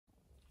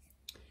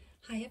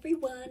Hi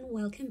everyone,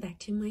 welcome back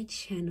to my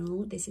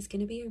channel. This is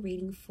going to be a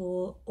reading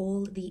for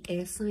all the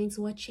air signs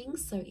watching.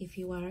 So if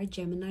you are a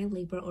Gemini,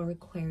 Libra or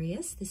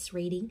Aquarius, this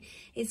reading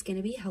is going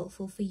to be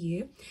helpful for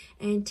you.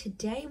 And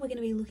today we're going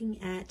to be looking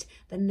at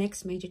the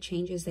next major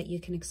changes that you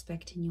can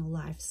expect in your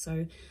life.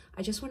 So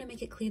I just want to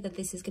make it clear that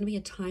this is going to be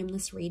a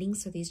timeless reading,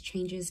 so these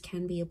changes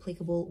can be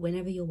applicable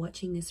whenever you're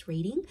watching this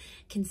reading.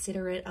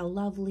 Consider it a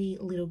lovely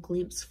little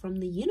glimpse from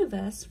the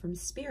universe, from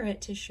spirit,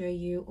 to show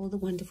you all the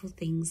wonderful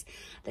things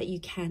that you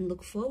can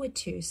look forward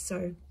to.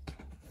 So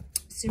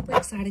super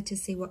excited to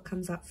see what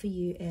comes up for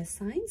you, air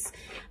signs.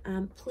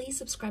 Please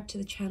subscribe to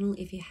the channel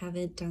if you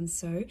haven't done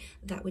so.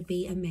 That would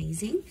be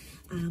amazing.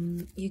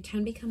 You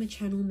can become a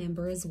channel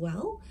member as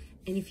well.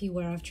 And if you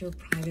were after a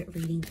private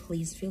reading,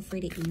 please feel free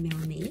to email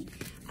me.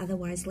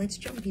 Otherwise, let's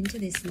jump into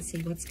this and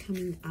see what's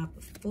coming up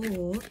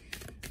for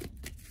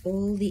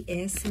all the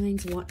air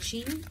signs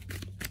watching.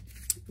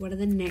 What are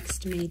the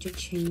next major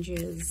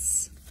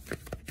changes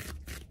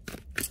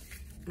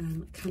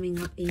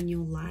coming up in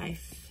your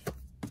life?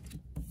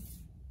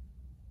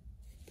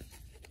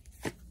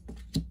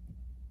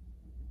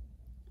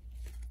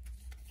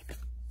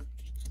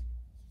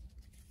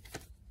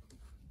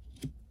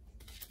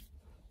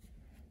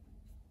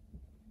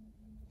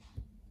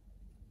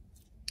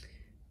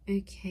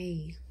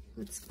 Okay,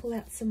 let's pull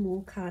out some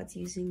more cards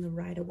using the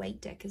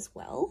Rider-Waite deck as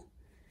well.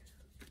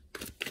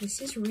 This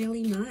is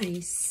really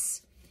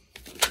nice.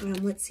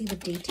 Let's see the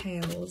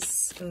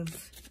details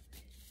of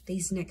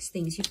these next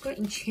things. You've got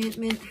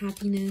enchantment,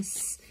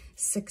 happiness,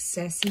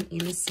 success, and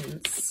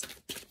innocence.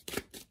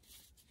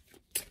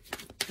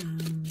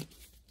 And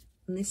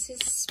this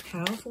is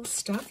powerful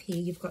stuff here.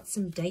 You've got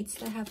some dates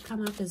that have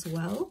come up as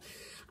well.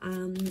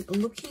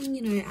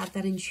 Looking, at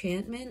that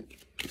enchantment,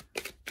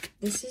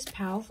 this is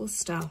powerful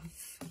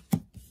stuff.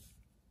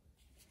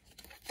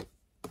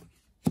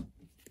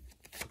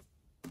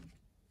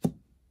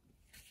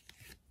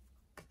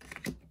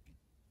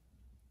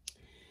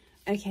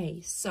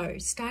 Okay, so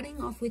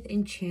starting off with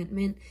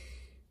enchantment,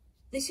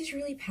 this is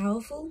really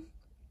powerful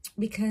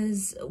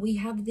because we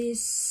have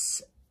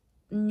this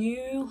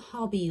new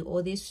hobby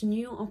or this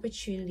new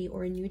opportunity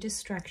or a new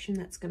distraction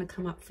that's going to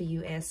come up for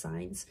you, air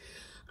signs.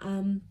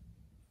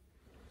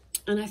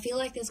 And I feel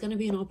like there's going to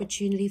be an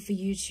opportunity for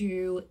you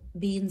to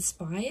be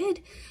inspired,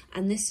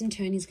 and this in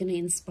turn is going to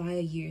inspire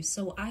you.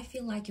 So I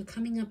feel like you're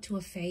coming up to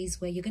a phase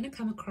where you're going to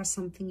come across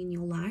something in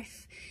your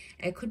life.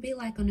 It could be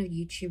like on a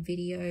YouTube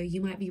video. You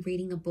might be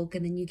reading a book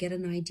and then you get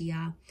an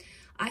idea.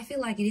 I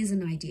feel like it is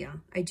an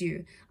idea. I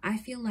do. I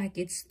feel like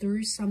it's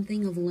through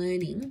something of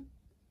learning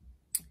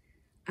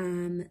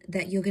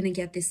that you're going to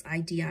get this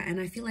idea, and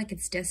I feel like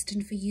it's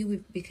destined for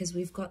you because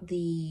we've got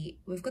the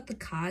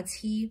cards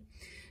here.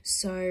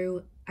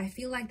 So I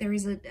feel like there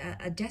is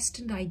a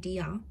destined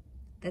idea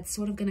that's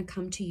sort of going to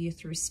come to you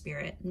through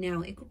spirit.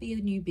 Now, it could be a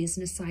new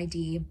business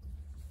idea.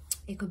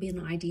 It could be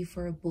an idea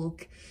for a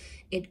book.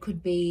 It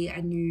could be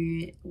a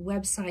new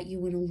website you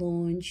want to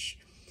launch.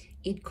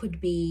 It could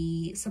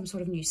be some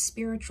sort of new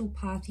spiritual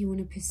path you want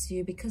to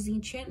pursue, because the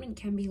enchantment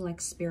can be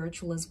like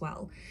spiritual as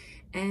well.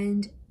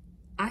 And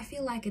I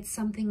feel like it's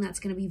something that's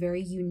going to be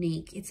very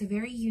unique. It's a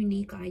very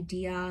unique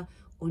idea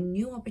or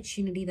new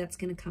opportunity that's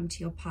going to come to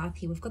your path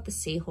here. We've got the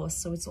seahorse,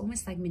 so it's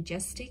almost like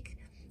majestic.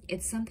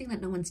 It's something that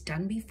no one's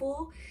done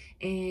before,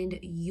 and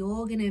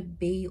you're going to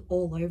be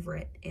all over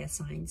it, air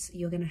signs.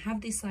 You're going to have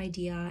this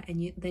idea,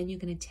 and then you're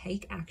going to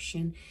take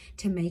action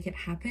to make it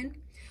happen.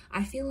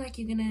 I feel like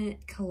you're going to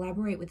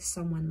collaborate with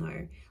someone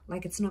though.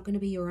 Like, it's not going to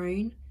be your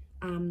own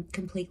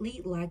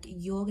completely. Like,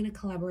 you're going to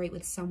collaborate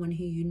with someone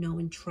who you know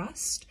and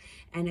trust,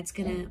 and it's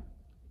going to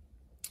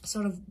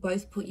sort of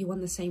both put you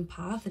on the same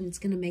path, and it's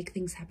going to make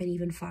things happen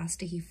even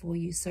faster here for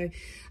you. So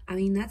I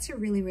mean, that's a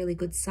really, really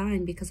good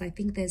sign, because I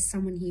think there's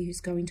someone here who's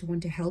going to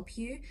want to help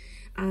you,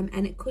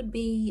 and it could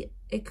be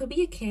a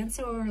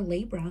Cancer or a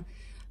Libra,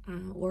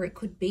 or it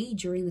could be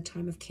during the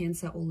time of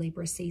Cancer or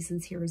Libra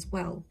seasons here as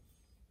well.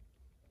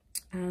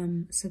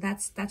 So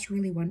that's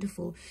really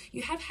wonderful.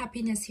 You have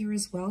happiness here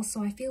as well,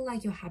 so I feel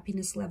like your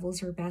happiness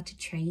levels are about to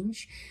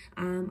change.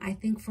 I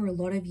think for a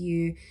lot of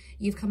you,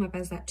 you've come up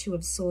as that Two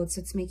of Swords,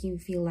 so it's making you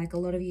feel like a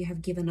lot of you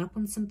have given up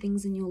on some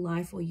things in your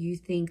life, or you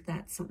think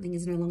that something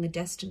is no longer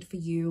destined for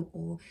you,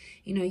 or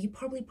you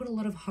probably put a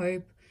lot of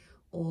hope,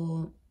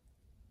 or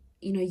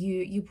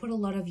you put a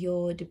lot of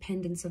your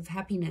dependence of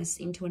happiness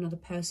into another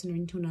person or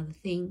into another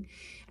thing.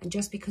 And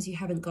just because you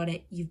haven't got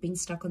it, you've been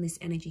stuck on this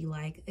energy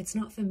like, it's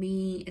not for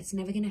me, it's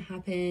never going to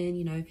happen.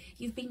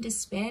 You've been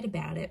despaired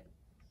about it.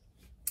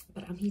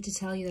 But I'm here to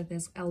tell you that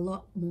there's a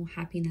lot more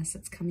happiness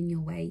that's coming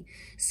your way.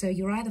 So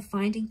you're either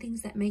finding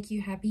things that make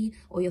you happy,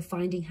 or you're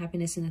finding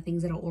happiness in the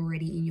things that are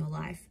already in your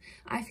life.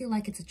 I feel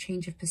like it's a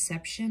change of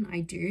perception.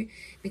 I do,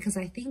 because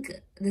I think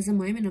there's a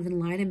moment of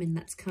enlightenment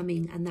that's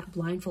coming, and that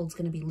blindfold's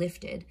going to be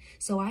lifted.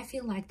 So I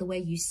feel like the way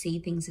you see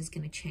things is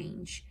going to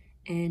change.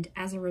 And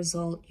as a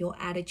result, your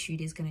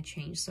attitude is going to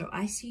change. So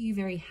I see you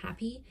very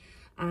happy.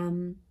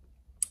 And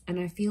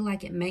I feel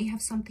like it may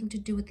have something to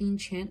do with the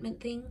enchantment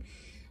thing.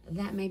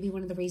 that may be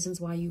one of the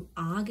reasons why you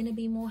are going to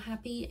be more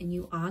happy and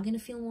you are going to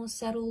feel more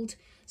settled.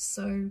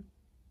 So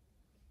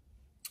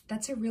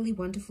that's a really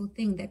wonderful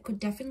thing. That could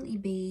definitely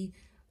be,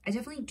 I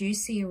definitely do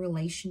see a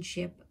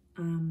relationship,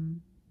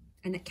 and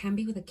it can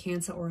be with a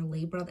Cancer or a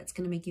Libra that's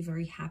going to make you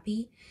very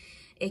happy.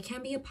 It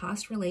can be a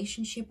past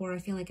relationship, or I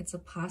feel like it's a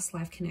past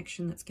life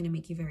connection that's going to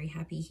make you very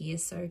happy here.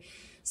 So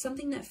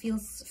something that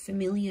feels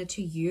familiar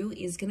to you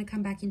is going to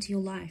come back into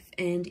your life,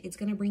 and it's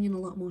going to bring in a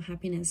lot more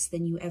happiness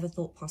than you ever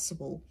thought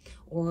possible,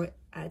 or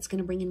it's going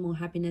to bring in more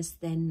happiness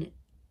than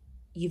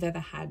you've ever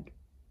had.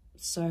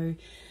 So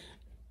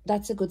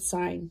that's a good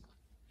sign.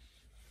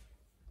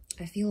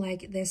 I feel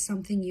like there's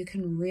something you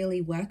can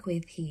really work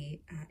with here,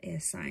 air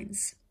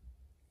signs.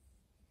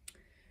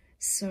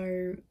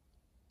 So,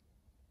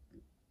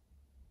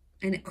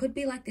 and it could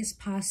be like this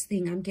past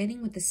thing. I'm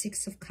getting with the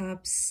Six of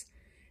Cups.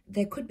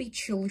 There could be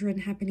children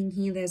happening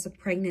here. There's a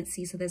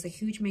pregnancy. So there's a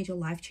huge major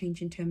life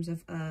change in terms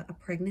of a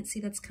pregnancy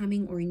that's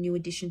coming, or a new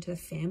addition to the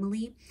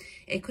family.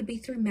 It could be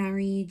through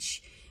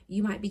marriage.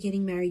 You might be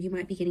getting married. You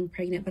might be getting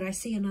pregnant. But I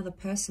see another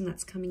person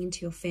that's coming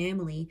into your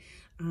family.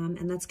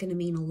 And that's going to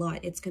mean a lot.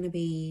 It's going to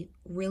be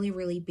really,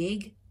 really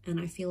big. And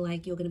I feel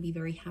like you're going to be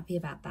very happy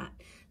about that.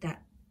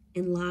 That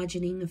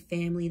enlarging of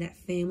family, that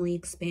family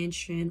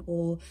expansion,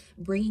 or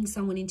bringing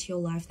someone into your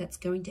life that's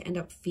going to end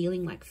up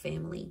feeling like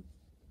family.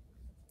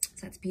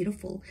 So that's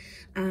beautiful.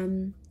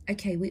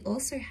 Okay, we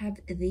also have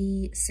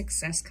the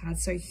success card.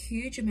 So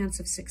huge amounts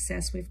of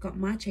success. We've got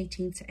March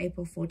 18th to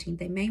April 14th.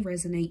 They may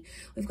resonate.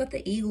 We've got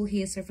the eagle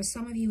here. So for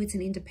some of you, it's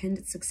an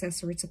independent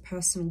success, or it's a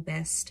personal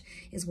best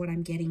is what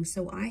I'm getting.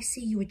 So I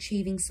see you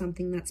achieving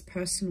something that's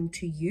personal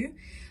to you,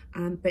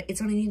 but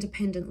it's on an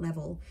independent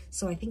level.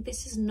 So I think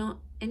this is not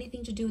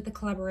anything to do with the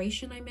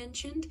collaboration I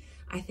mentioned.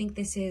 I think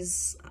this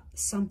is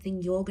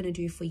something you're going to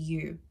do for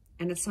you.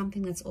 And it's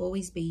something that's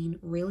always been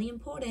really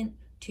important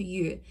to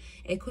you.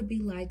 It could be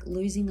like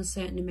losing a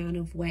certain amount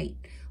of weight,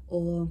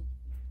 or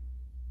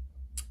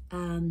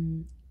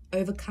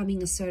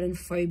overcoming a certain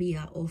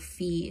phobia or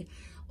fear,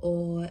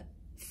 or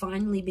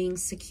finally being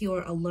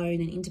secure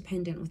alone and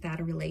independent without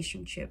a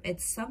relationship.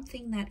 It's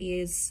something that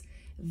is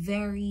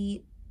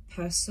very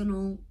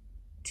personal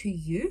to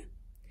you,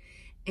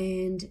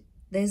 and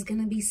there's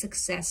going to be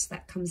success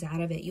that comes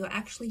out of it. You're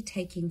actually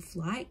taking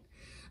flight.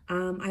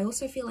 I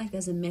also feel like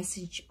there's a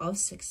message of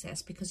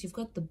success, because you've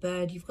got the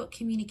bird, you've got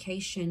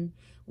communication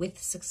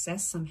with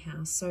success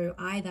somehow. So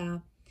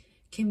either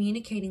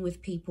communicating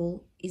with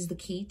people is the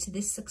key to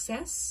this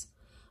success,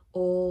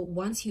 or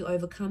once you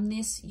overcome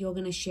this, you're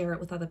going to share it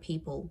with other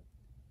people.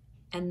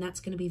 And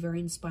that's going to be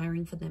very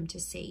inspiring for them to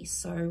see.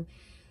 So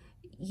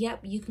yep,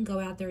 you can go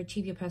out there,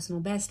 achieve your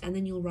personal best, and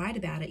then you'll write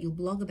about it, you'll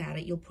blog about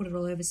it, you'll put it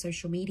all over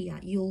social media.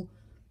 You'll,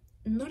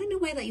 not in a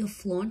way that you're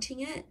flaunting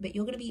it, but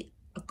you're going to be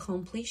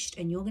accomplished,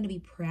 and you're going to be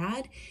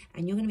proud,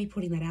 and you're going to be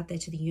putting that out there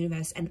to the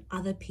universe, and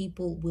other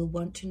people will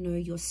want to know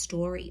your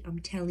story. I'm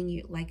telling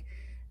you, like,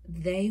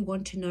 they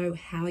want to know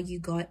how you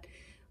got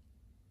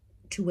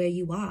to where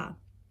you are,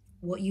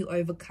 what you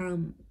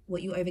overcome,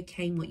 what you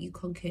overcame, what you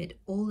conquered,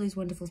 all those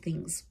wonderful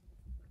things.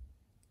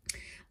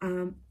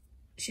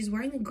 She's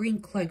wearing a green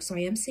cloak, so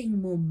I am seeing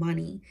more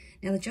money.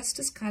 Now, the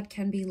Justice card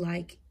can be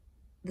like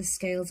the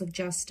scales of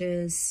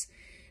justice.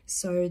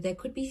 So there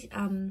could be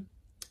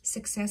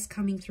success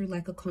coming through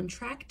like a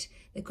contract.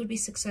 There could be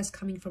success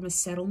coming from a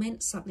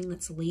settlement, something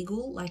that's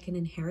legal, like an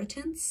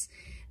inheritance.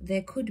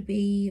 There could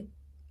be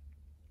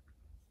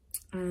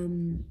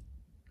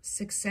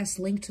success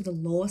linked to the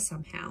law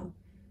somehow.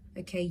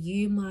 Okay,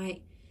 you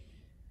might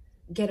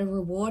get a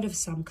reward of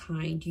some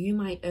kind. You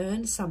might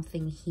earn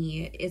something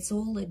here. It's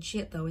all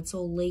legit though. It's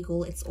all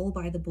legal. It's all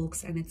by the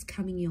books, and it's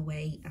coming your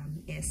way,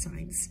 air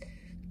signs.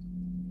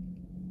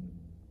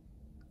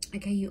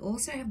 Okay, you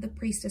also have the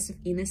Priestess of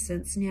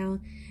Innocence. Now,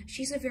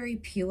 she's a very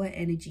pure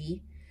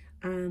energy,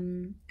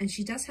 and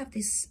she does have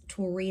this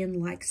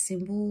Taurian-like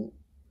symbol.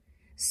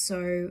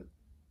 So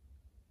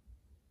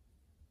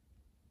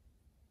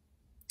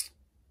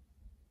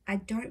I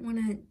don't want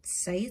to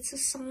say it's a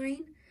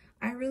sign.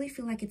 I really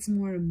feel like it's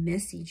more a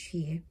message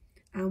here.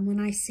 When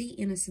I see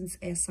Innocence,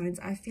 air signs,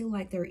 I feel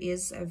like there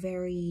is a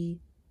very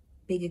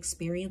big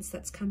experience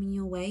that's coming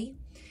your way,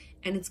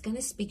 and it's going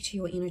to speak to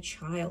your inner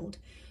child.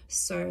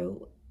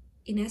 So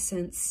in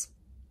essence,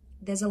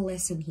 there's a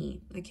lesson here.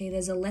 Okay,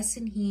 there's a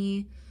lesson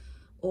here,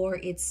 or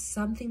it's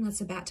something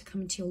that's about to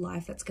come into your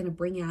life that's going to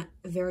bring out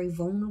a very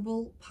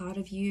vulnerable part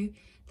of you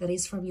that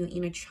is from your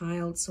inner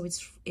child. So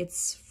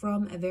it's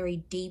from a very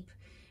deep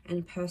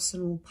and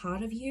personal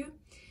part of you,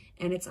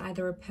 and it's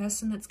either a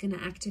person that's going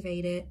to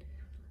activate it,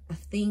 a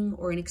thing,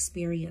 or an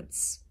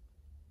experience.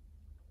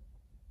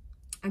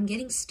 I'm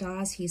getting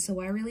stars here, so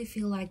I really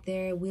feel like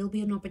there will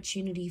be an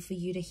opportunity for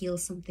you to heal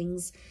some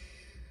things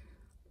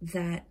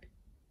that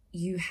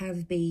you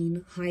have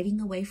been hiding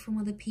away from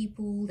other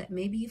people, that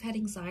maybe you've had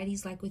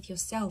anxieties like with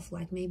yourself,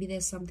 like maybe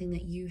there's something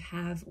that you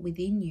have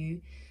within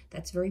you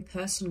that's very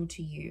personal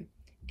to you,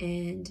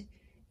 and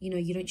you know,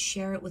 you don't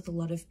share it with a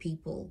lot of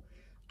people.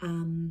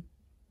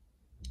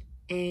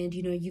 And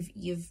you know,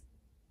 you've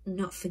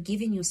not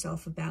forgiving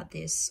yourself about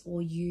this,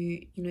 or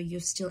you're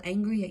still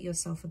angry at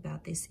yourself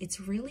about this. It's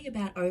really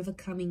about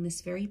overcoming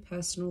this very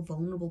personal,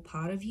 vulnerable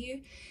part of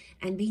you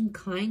and being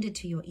kinder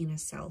to your inner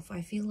self.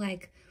 I feel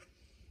like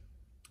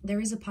there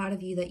is a part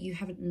of you that you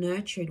haven't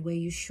nurtured where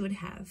you should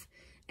have,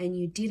 and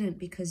you didn't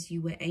because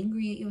you were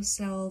angry at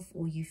yourself,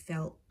 or you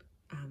felt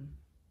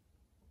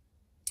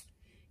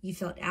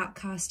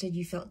outcasted,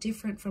 you felt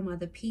different from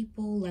other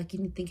people, like you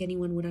didn't think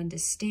anyone would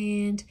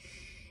understand,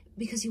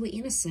 because you were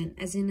innocent,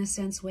 as in a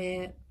sense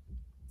where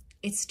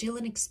it's still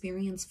an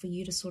experience for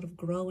you to sort of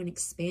grow and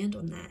expand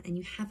on that, and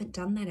you haven't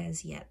done that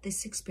as yet.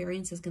 This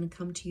experience is going to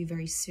come to you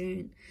very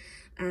soon.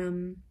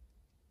 And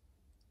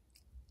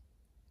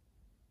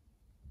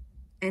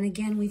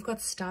again, we've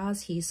got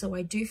stars here, so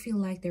I do feel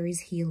like there is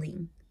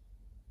healing.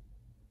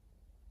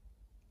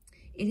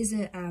 It is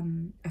a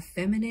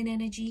feminine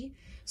energy,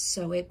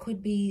 so it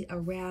could be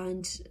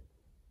around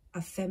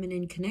a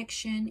feminine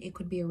connection. It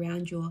could be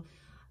around your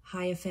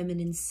higher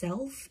feminine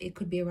self. It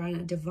could be around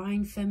a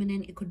divine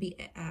feminine. It could be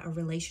a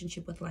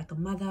relationship with like a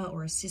mother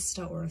or a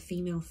sister or a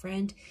female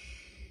friend.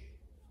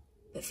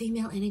 But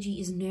female energy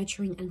is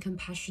nurturing and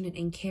compassionate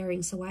and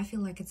caring. So I feel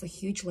like it's a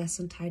huge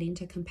lesson tied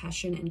into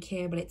compassion and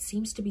care, but it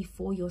seems to be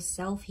for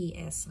yourself here,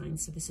 air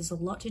signs. So this is a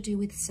lot to do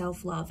with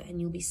self-love,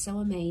 and you'll be so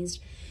amazed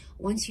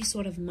once you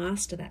sort of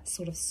master that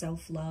sort of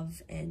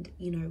self-love and,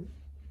 you know,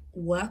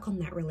 work on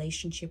that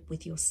relationship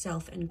with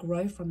yourself and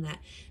grow from that.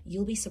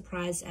 You'll be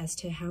surprised as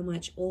to how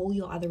much all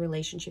your other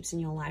relationships in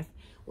your life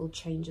will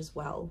change as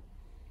well.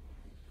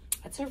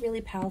 That's a really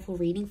powerful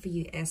reading for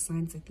you, air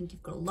signs. I think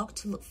you've got a lot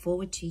to look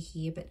forward to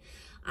here, but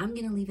I'm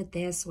going to leave it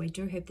there. So I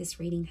do hope this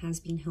reading has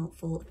been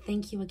helpful.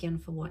 Thank you again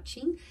for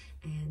watching,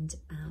 and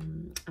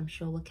I'm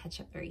sure we'll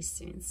catch up very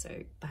soon.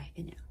 So bye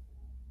for now.